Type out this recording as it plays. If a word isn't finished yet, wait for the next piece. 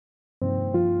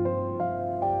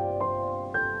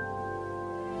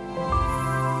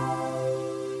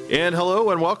And hello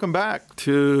and welcome back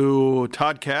to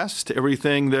Toddcast,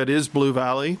 everything that is Blue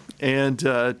Valley. And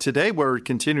today we're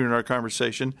continuing our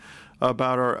conversation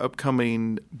about our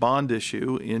upcoming bond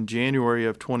issue in January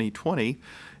of 2020.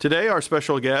 Today our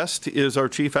special guest is our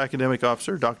Chief Academic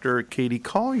Officer, Dr. Katie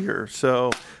Collier.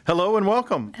 So hello and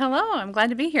welcome. Hello, I'm glad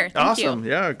to be here. Thank you. Awesome.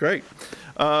 Yeah, great.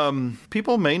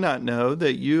 People may not know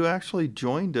that you actually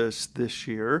joined us this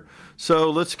year.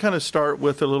 So let's kind of start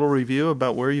with a little review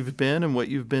about where you've been and what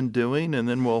you've been doing, and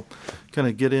then we'll kind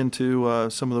of get into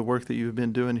some of the work that you've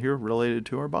been doing here related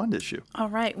to our bond issue. All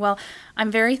right. Well, I'm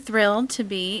very thrilled to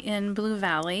be in Blue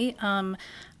Valley.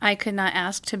 I could not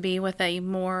ask to be with a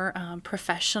more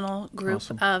professional group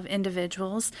Awesome. of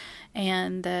individuals,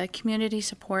 and the community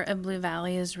support of Blue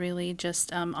Valley is really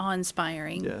just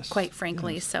awe-inspiring, Yes. quite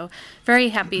frankly. Yes. So very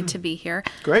happy to be here.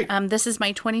 Great. This is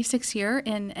my 26th year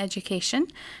in education,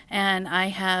 and I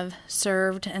have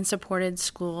served and supported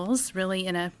schools really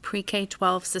in a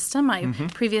pre-K-12 system. I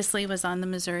previously was on the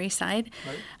Missouri side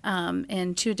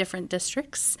in 2 different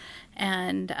districts,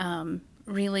 and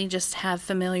really just have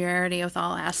familiarity with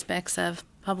all aspects of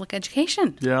public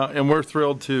education. Yeah, and we're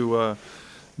thrilled to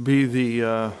be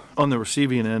the on the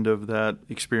receiving end of that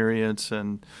experience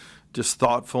and just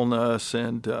thoughtfulness.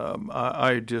 And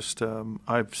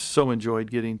I've so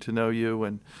enjoyed getting to know you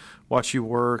and watch you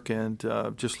work and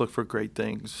just look for great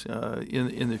things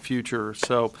in the future.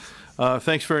 So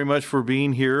thanks very much for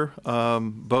being here,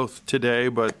 both today,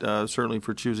 but certainly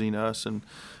for choosing us. And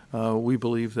we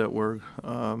believe that we're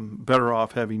better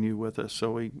off having you with us,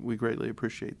 so we greatly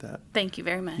appreciate that. Thank you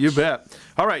very much. You bet.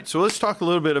 All right, so let's talk a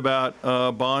little bit about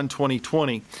Bond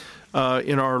 2020.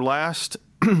 In our last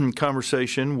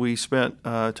conversation, we spent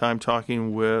time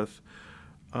talking with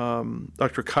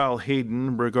Dr. Kyle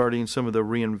Hayden regarding some of the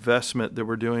reinvestment that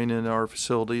we're doing in our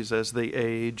facilities as they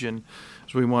age, and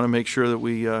so we want to make sure that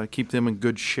we keep them in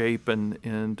good shape,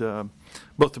 and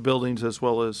both the buildings as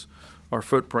well as our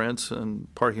footprints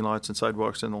and parking lots and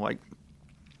sidewalks and the like.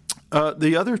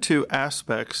 The other 2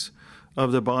 aspects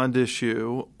of the bond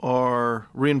issue are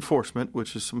reinforcement,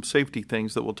 which is some safety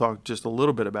things that we'll talk just a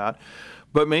little bit about,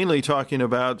 but mainly talking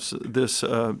about this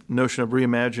notion of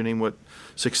reimagining what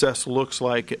success looks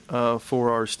like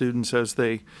for our students as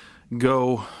they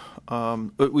go.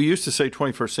 We used to say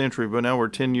 21st century, but now we're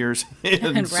 10 years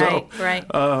in, right.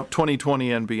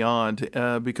 2020 and beyond,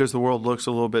 because the world looks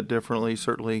a little bit differently.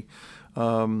 Certainly,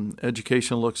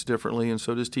 education looks differently, and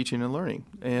so does teaching and learning.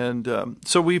 And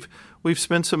so we've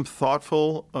spent some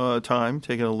thoughtful time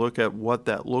taking a look at what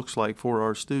that looks like for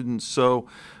our students. So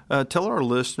tell our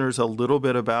listeners a little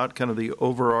bit about kind of the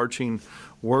overarching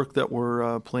work that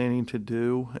we're planning to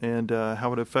do and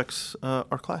how it affects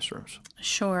our classrooms.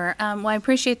 Sure. Well, I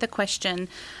appreciate the question.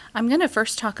 I'm going to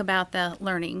first talk about the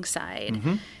learning side.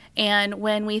 And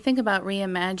when we think about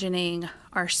reimagining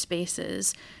our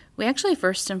spaces, we actually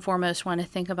first and foremost want to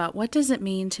think about what does it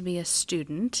mean to be a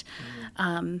student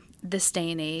this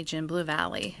day and age in Blue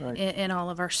Valley, Right. in all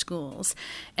of our schools.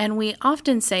 And we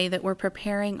often say that we're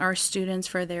preparing our students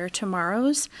for their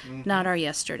tomorrows, not our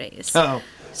yesterdays. Oh,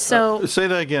 So say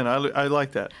that again. I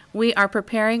like that. we are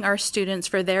preparing our students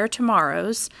for their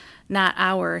tomorrows, not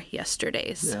our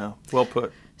yesterdays. Yeah, well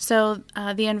put. So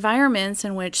the environments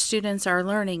in which students are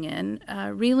learning in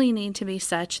really need to be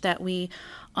such that we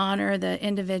honor the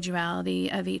individuality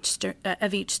of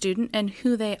each student and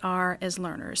who they are as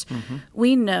learners.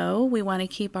 We know we want to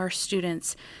keep our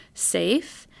students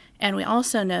safe, and we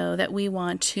also know that we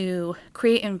want to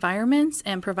create environments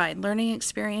and provide learning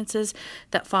experiences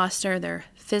that foster their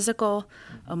physical,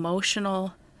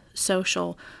 emotional,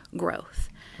 social growth.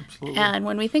 Absolutely. And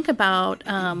when we think about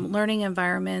learning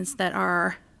environments that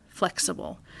are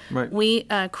flexible, Right. we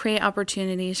create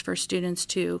opportunities for students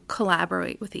to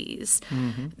collaborate with ease.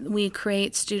 We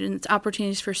create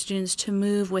opportunities for students to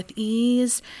move with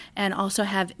ease and also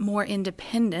have more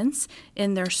independence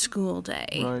in their school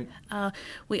day. Right.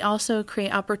 We also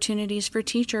create opportunities for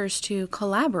teachers to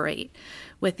collaborate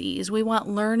with ease. We want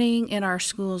learning in our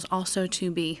schools also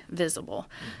to be visible.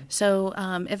 So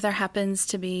if there happens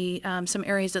to be some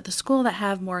areas at the school that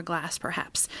have more glass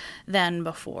perhaps than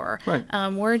before, Right.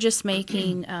 We're just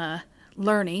making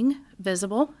learning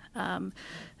visible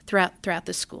throughout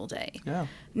the school day. Yeah.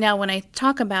 Now, when I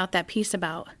talk about that piece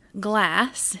about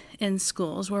glass in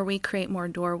schools where we create more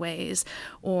doorways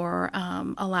or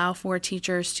allow for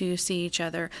teachers to see each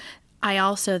other, I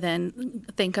also then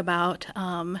think about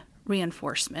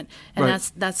reinforcement, and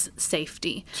that's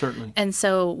safety. Certainly. And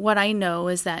so what I know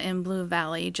is that in Blue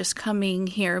Valley, just coming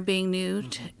here, being new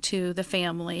to the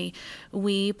family,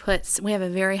 we have a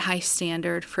very high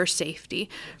standard for safety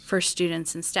for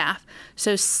students and staff.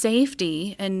 So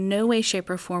safety in no way, shape,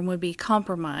 or form would be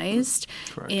compromised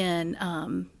in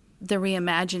the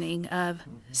reimagining of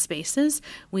spaces.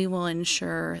 We will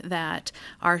ensure that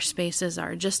our spaces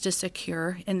are just as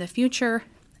secure in the future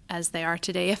as they are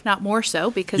today, if not more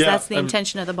so, because that's the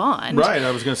intention of the bond. Right.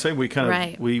 I was going to say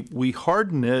we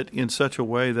harden it in such a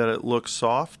way that it looks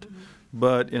soft,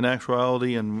 but in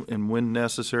actuality and when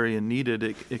necessary and needed,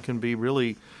 it can be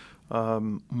really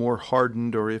more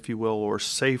hardened, or if you will, or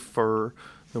safer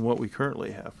than what we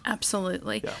currently have.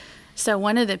 Absolutely. Yeah. So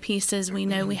one of the pieces, we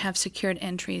know we have secured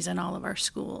entries in all of our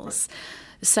schools.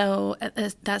 Right. So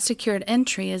that secured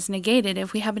entry is negated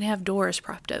if we happen to have doors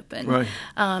propped open. Right.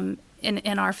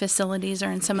 In our facilities or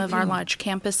in some of our large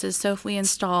campuses. So if we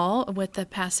install, with the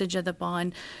passage of the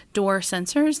bond, door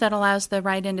sensors, that allows the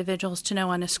right individuals to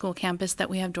know on a school campus that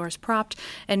we have doors propped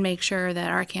and make sure that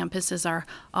our campuses are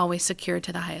always secured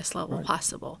to the highest level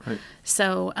possible. Right.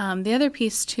 So the other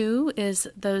piece, too, is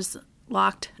those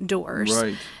locked doors.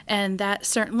 Right. And that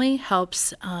certainly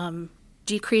helps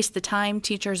decrease the time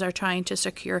teachers are trying to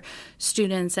secure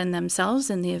students and themselves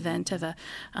in the event of a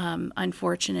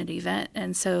unfortunate event.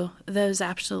 And so those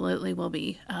absolutely will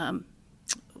be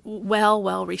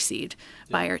well received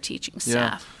by our teaching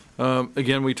staff.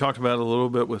 Again, we talked about it a little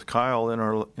bit with Kyle in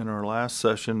our last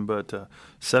session, but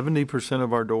 70%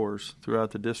 of our doors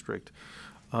throughout the district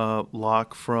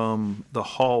lock from the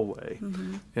hallway.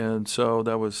 Mm-hmm. And so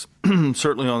that was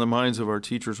certainly on the minds of our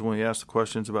teachers when we asked the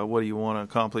questions about what do you want to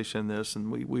accomplish in this,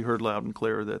 and we heard loud and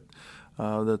clear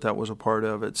that that was a part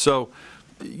of it. So,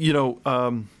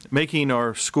 making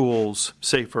our schools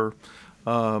safer,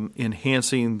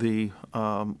 enhancing the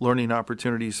learning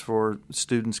opportunities for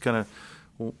students, kind of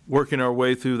working our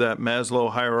way through that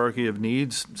Maslow hierarchy of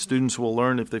needs. Students will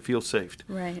learn if they feel safe.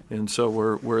 Right. And so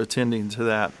we're attending to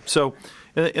that. So,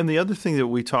 and the other thing that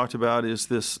we talked about is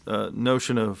this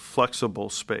notion of flexible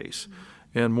space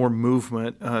and more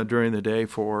movement during the day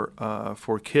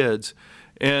for kids.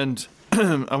 And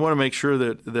I want to make sure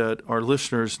that our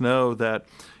listeners know that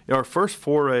our first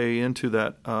foray into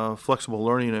that flexible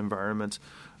learning environments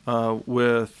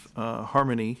with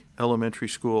Harmony Elementary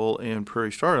School and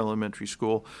Prairie Star Elementary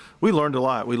School, we learned a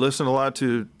lot. We listened a lot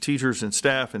to teachers and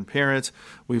staff and parents.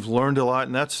 We've learned a lot,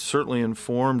 and that's certainly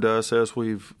informed us as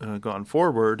we've gone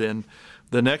forward. And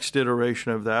the next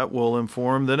iteration of that will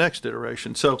inform the next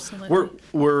iteration. So we're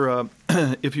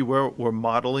if you will, we're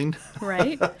modeling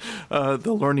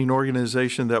the learning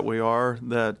organization that we are,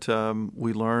 that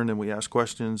we learn and we ask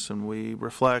questions and we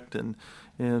reflect and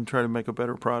try to make a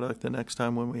better product the next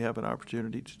time when we have an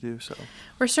opportunity to do so.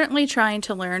 We're certainly trying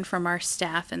to learn from our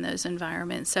staff in those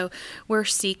environments. So we're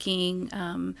seeking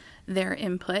their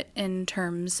input in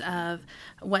terms of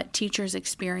what teachers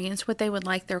experience, what they would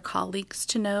like their colleagues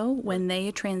to know when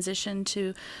they transition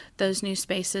to those new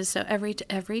spaces. So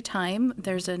every time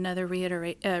there's another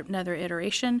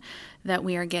iteration that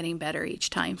we are getting better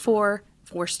each time for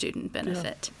student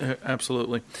benefit. Yeah,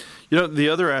 absolutely. The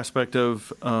other aspect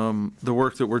of the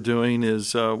work that we're doing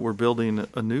is we're building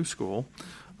a new school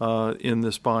in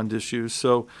this bond issue.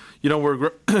 So,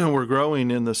 we're growing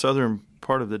in the southern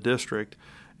part of the district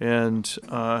and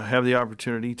have the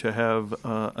opportunity to have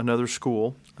another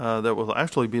school that will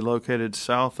actually be located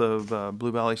south of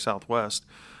Blue Valley Southwest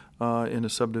in a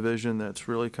subdivision that's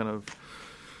really kind of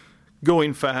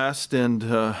going fast and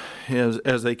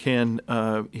as they can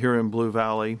here in Blue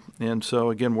Valley. And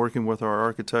so, again, working with our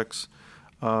architects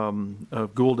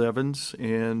of Gould Evans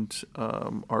and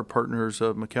our partners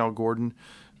of McCall Gordon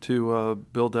to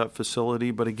build that facility.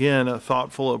 But, again, a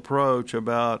thoughtful approach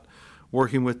about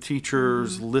working with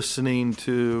teachers, listening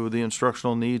to the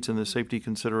instructional needs and the safety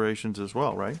considerations as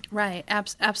well, right? Right,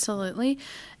 absolutely.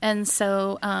 And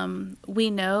so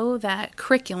we know that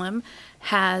curriculum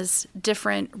has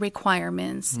different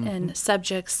requirements and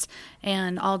subjects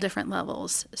and all different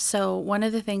levels. So one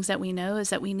of the things that we know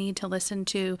is that we need to listen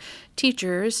to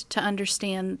teachers to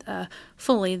understand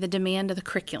fully the demand of the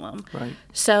curriculum, right,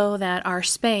 so that our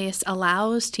space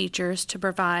allows teachers to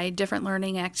provide different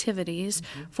learning activities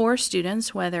for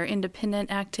students, whether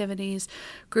independent activities,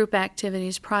 group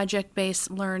activities,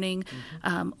 project-based learning,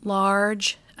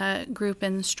 large group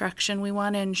instruction. We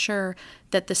want to ensure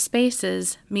that the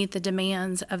spaces meet the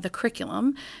demands of the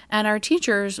curriculum. And our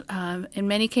teachers, in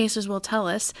many cases, will tell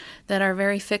us that our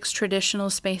very fixed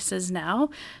traditional spaces now,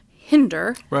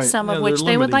 hinder Right. some Yeah, of which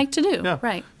they're they would limiting. like to do. Yeah.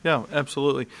 Right. Yeah,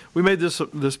 absolutely. We made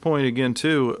this point again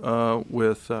too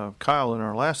with Kyle in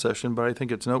our last session, but I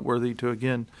think it's noteworthy to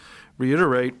again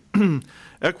reiterate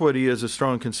equity is a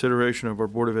strong consideration of our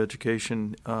Board of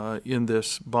Education in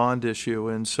this bond issue,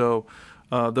 and so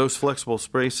those flexible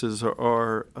spaces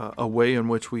are a way in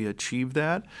which we achieve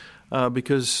that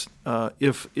because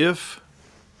if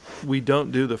we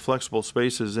don't do the flexible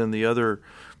spaces in the other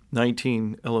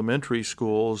 19 elementary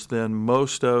schools, then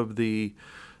most of the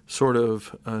sort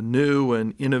of new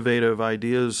and innovative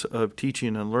ideas of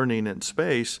teaching and learning in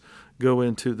space go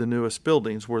into the newest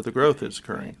buildings where the growth is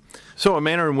occurring. Right. So a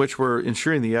manner in which we're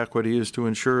ensuring the equity is to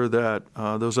ensure that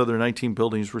those other 19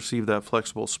 buildings receive that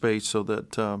flexible space so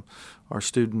that our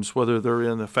students, whether they're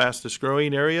in the fastest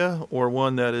growing area or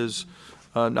one that is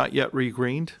not yet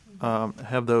regreened,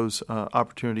 have those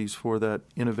opportunities for that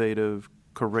innovative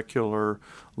curricular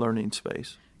learning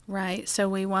space. Right. So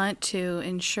we want to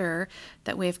ensure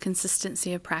that we have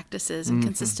consistency of practices and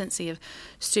consistency of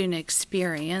student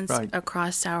experience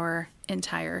across our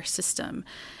entire system.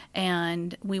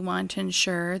 And we want to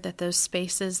ensure that those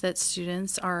spaces that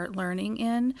students are learning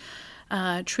in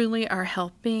truly are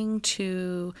helping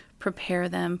to prepare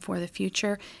them for the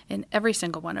future in every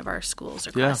single one of our schools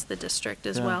across the district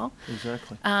as well.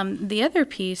 Exactly. The other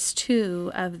piece,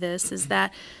 too, of this is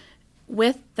that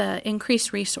with the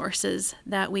increased resources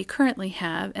that we currently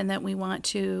have and that we want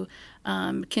to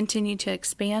continue to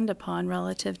expand upon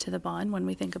relative to the bond when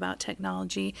we think about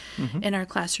technology in our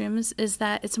classrooms, is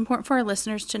that it's important for our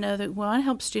listeners to know that we want to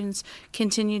help students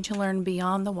continue to learn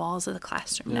beyond the walls of the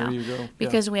classroom There now. you go.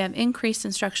 Because we have increased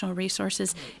instructional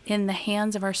resources in the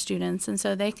hands of our students, and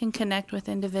so they can connect with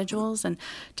individuals and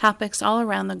topics all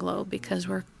around the globe because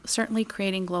we're certainly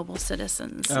creating global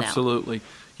citizens now. Absolutely.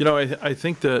 You know, I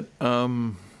think that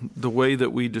the way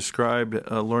that we described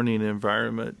a learning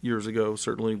environment years ago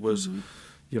certainly was,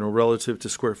 you know, relative to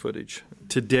square footage.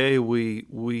 Today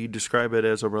we describe it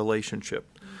as a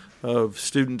relationship of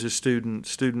student to student,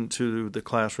 student to the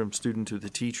classroom, student to the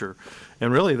teacher.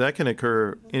 And really that can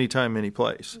occur anytime, any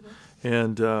place.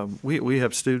 And we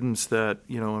have students that,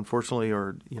 you know, unfortunately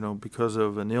are, you know, because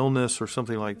of an illness or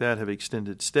something like that have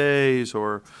extended stays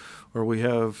or we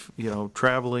have, you know,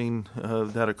 traveling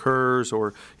that occurs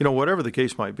or, you know, whatever the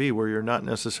case might be where you're not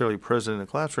necessarily present in the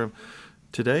classroom.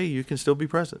 Today you can still be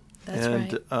present.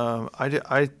 That's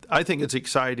right. I think it's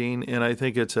exciting, and I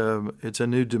think it's a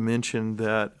new dimension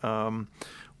that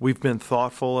we've been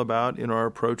thoughtful about in our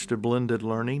approach to blended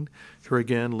learning. Here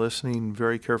again, listening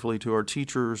very carefully to our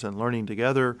teachers and learning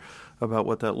together about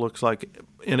what that looks like.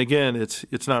 And again,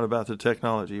 it's not about the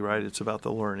technology, right? It's about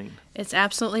the learning. It's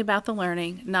absolutely about the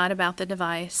learning, not about the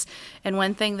device. And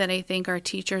one thing that I think our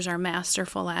teachers are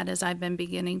masterful at, as I've been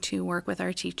beginning to work with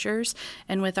our teachers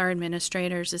and with our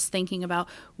administrators, is thinking about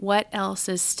what else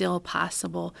is still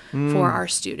possible for our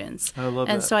students. I love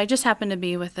that. And so I just happened to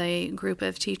be with a group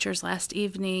of teachers last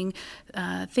evening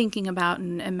thinking about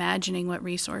and imagining what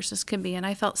resources could be. And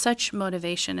I felt such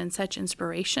motivation and such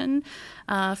inspiration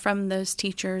from those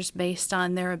teachers based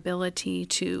on their ability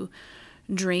to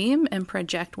dream and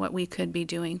project what we could be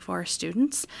doing for our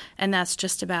students. And that's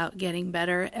just about getting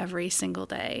better every single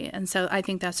day. And so I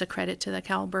think that's a credit to the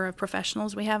caliber of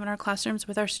professionals we have in our classrooms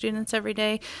with our students every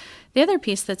day. The other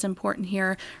piece that's important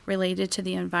here related to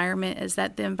the environment is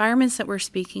that the environments that we're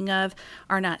speaking of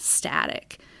are not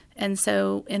static. And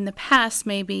so in the past,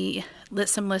 maybe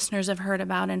some listeners have heard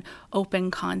about an open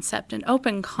concept. An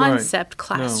open concept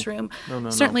classroom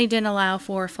certainly didn't allow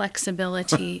for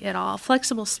flexibility at all.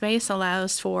 Flexible space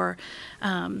allows for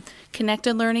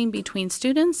connected learning between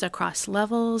students across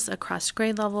levels, across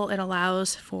grade level. It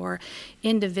allows for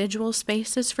individual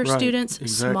spaces for students,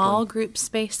 small group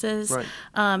spaces,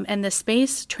 and the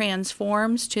space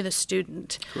transforms to the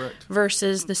student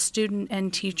versus the student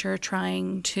and teacher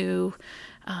trying to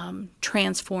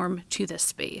transform to the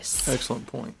space. Excellent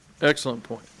point.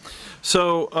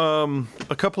 So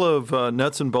a couple of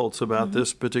nuts and bolts about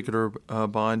this particular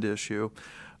bond issue.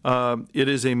 It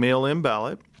is a mail-in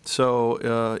ballot.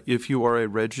 So if you are a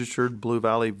registered Blue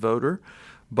Valley voter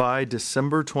by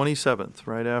December 27th,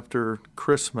 right after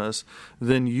Christmas,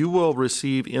 then you will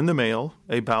receive in the mail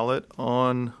a ballot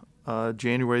on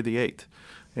January the 8th.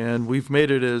 And we've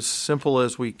made it as simple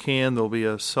as we can. There'll be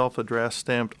a self-addressed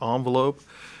stamped envelope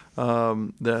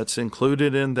that's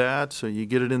included in that. So you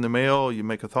get it in the mail, you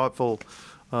make a thoughtful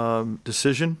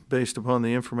decision based upon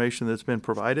the information that's been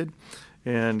provided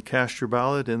and cast your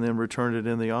ballot and then return it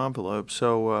in the envelope.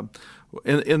 So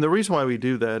and the reason why we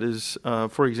do that is,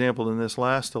 for example, in this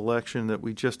last election that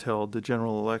we just held, the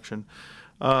general election,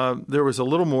 there was a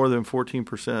little more than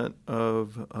 14%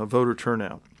 of voter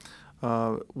turnout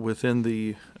within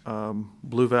the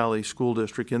Blue Valley School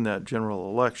District in that general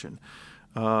election.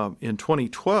 In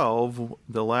 2012,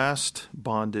 the last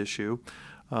bond issue,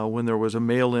 when there was a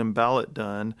mail-in ballot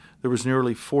done, there was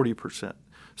nearly 40%.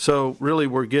 So really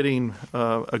we're getting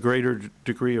a greater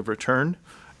degree of return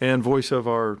and voice of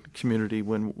our community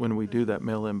when we do that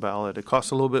mail-in ballot. It costs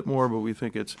a little bit more, but we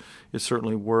think it's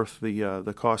certainly worth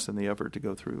the cost and the effort to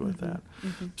go through with that.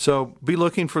 Mm-hmm. So be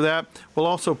looking for that. We'll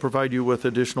also provide you with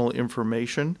additional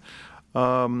information,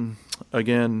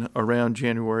 again, around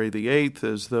January the 8th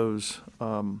as those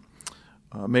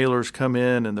mailers come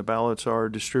in and the ballots are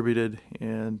distributed,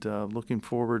 and looking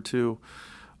forward to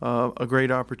a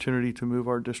great opportunity to move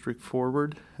our district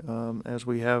forward as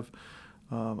we have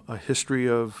a history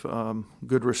of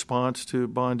good response to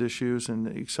bond issues, and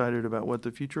excited about what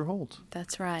the future holds.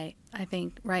 That's right. I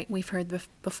think, we've heard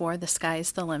before, the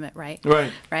sky's the limit, right?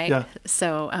 Right. Yeah.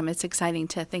 So it's exciting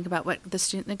to think about what the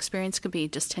student experience could be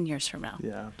just 10 years from now.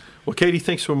 Yeah. Well, Katie,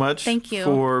 thanks so much. Thank you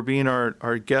for being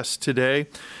our guest today.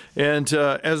 And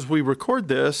as we record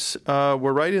this, we're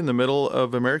right in the middle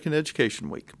of American Education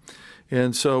Week.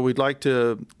 And so we'd like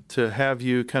to have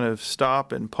you kind of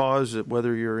stop and pause,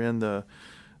 whether you're in the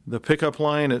pickup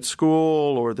line at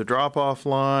school or the drop-off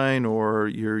line, or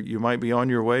you might be on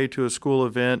your way to a school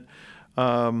event.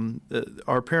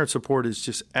 Our parent support is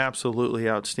just absolutely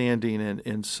outstanding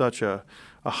and such a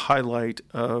highlight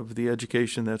of the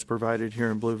education that's provided here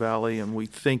in Blue Valley, and we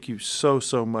thank you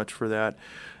so much for that.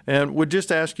 And would just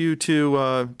ask you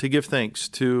to give thanks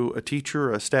to a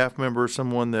teacher, a staff member,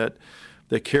 someone that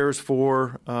cares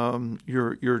for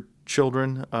your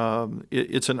children.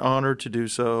 It's an honor to do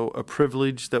so, a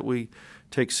privilege that we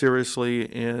take seriously,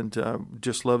 and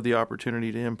just love the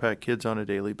opportunity to impact kids on a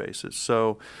daily basis.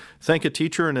 So thank a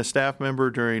teacher and a staff member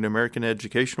during American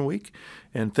Education Week,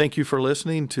 and thank you for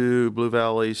listening to Blue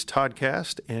Valley's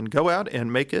Toddcast, and go out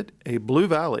and make it a Blue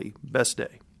Valley best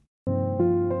day.